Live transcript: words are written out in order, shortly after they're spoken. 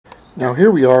Now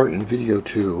here we are in video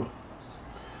 2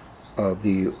 of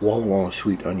the Walla Walla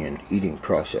sweet onion eating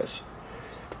process.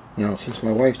 Now since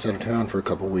my wife's out of town for a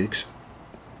couple weeks,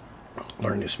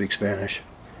 learning to speak Spanish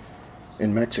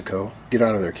in Mexico, get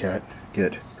out of there, cat,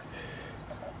 get.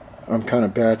 I'm kind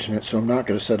of batching it, so I'm not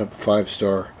going to set up a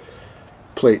 5-star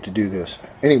plate to do this.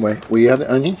 Anyway, we have the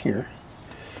onion here,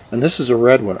 and this is a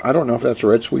red one. I don't know if that's a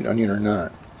red sweet onion or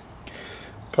not,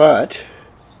 but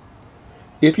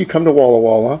if you come to Walla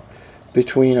Walla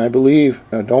between, I believe,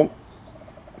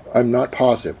 I'm not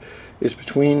positive, it's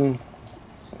between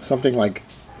something like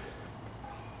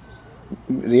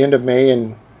the end of May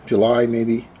and July,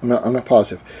 maybe. I'm not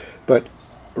positive, but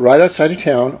right outside of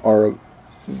town are a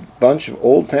bunch of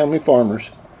old family farmers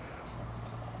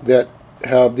that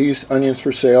have these onions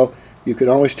for sale. You can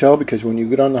always tell because when you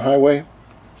get on the highway,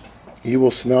 you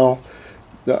will smell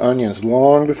the onions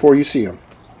long before you see them.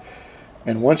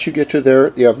 And once you get to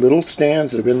there, you have little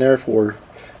stands that have been there for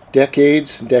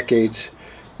decades and decades.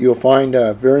 You'll find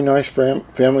very nice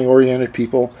family-oriented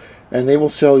people, and they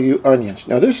will sell you onions.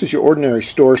 Now this is your ordinary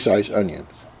store-size onion.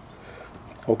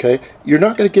 Okay, you're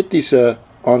not going to get these in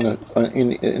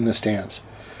the stands.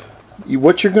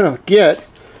 What you're going to get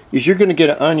is you're going to get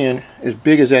an onion as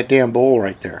big as that damn bowl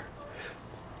right there.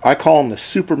 I call them the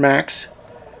Super Max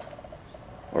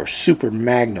or Super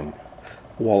Magnum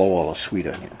Walla Walla sweet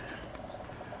onion.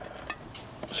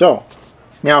 So,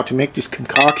 now to make this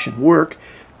concoction work,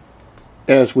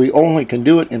 as we only can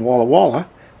do it in Walla Walla,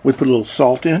 we put a little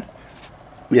salt in.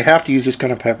 You have to use this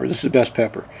kind of pepper. This is the best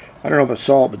pepper. I don't know about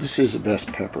salt, but this is the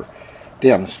best pepper.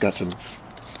 Damn, it's got some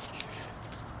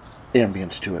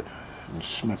ambience to it, and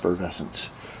some effervescence.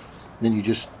 Then you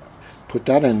just put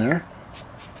that in there.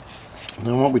 And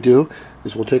then what we do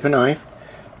is we'll take a knife,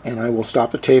 and I will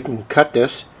stop the tape and cut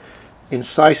this in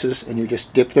slices, and you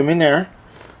just dip them in there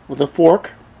with a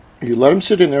fork. You let them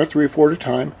sit in there 3 or 4 at a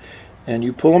time, and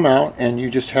you pull them out, and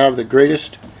you just have the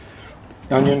greatest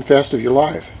onion fest of your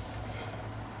life.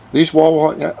 These Walla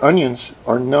Walla onions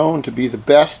are known to be the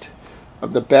best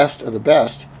of the best of the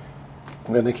best,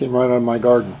 and they came right out of my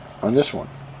garden on this one.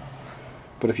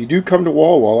 But if you do come to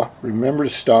Walla Walla, remember to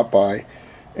stop by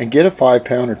and get a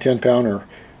 5-pound or 10-pound or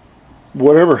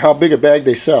whatever, how big a bag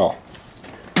they sell,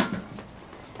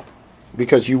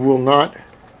 because you will not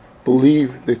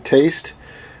believe the taste.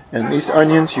 And these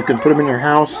onions, you can put them in your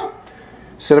house,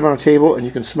 set them on a table, and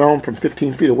you can smell them from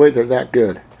 15 feet away. They're that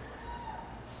good.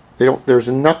 There's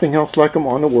nothing else like them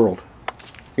in the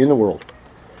world.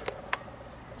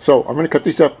 So I'm going to cut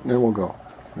these up, and then we'll go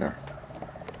from there.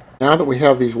 Now that we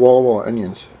have these Walla Walla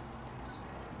onions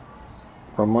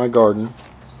from my garden,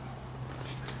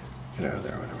 get out of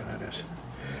there, whatever that is.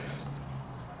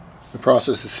 The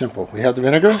process is simple. We have the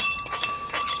vinegar,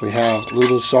 we have a little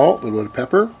bit of salt, a little bit of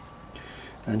pepper,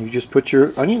 and you just put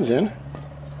your onions in.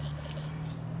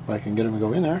 If I can get them to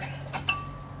go in there.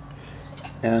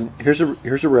 And here's a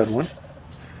red one.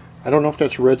 I don't know if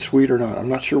that's red sweet or not. I'm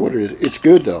not sure what it is. It's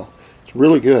good though. It's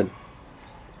really good.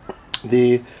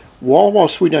 The Walla Walla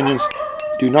sweet onions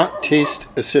do not taste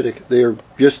acidic. They are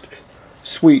just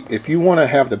sweet. If you want to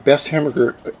have the best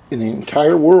hamburger in the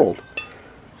entire world,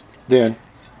 then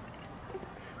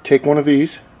take one of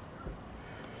these,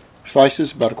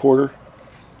 slices about 1/4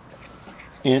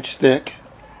 inch thick,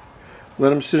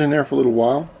 let them sit in there for a little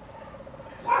while.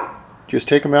 Just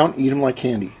take them out and eat them like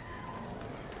candy.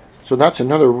 So that's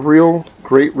another real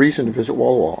great reason to visit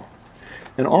Walla Walla.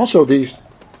 And also these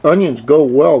onions go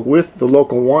well with the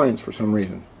local wines for some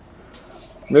reason.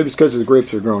 Maybe it's because the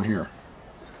grapes are grown here.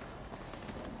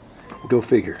 Go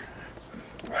figure.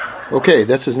 Okay,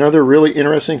 this is another really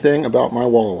interesting thing about my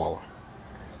Walla Walla.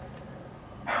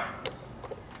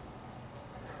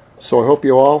 So I hope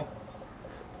you all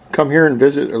come here and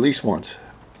visit at least once.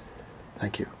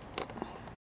 Thank you.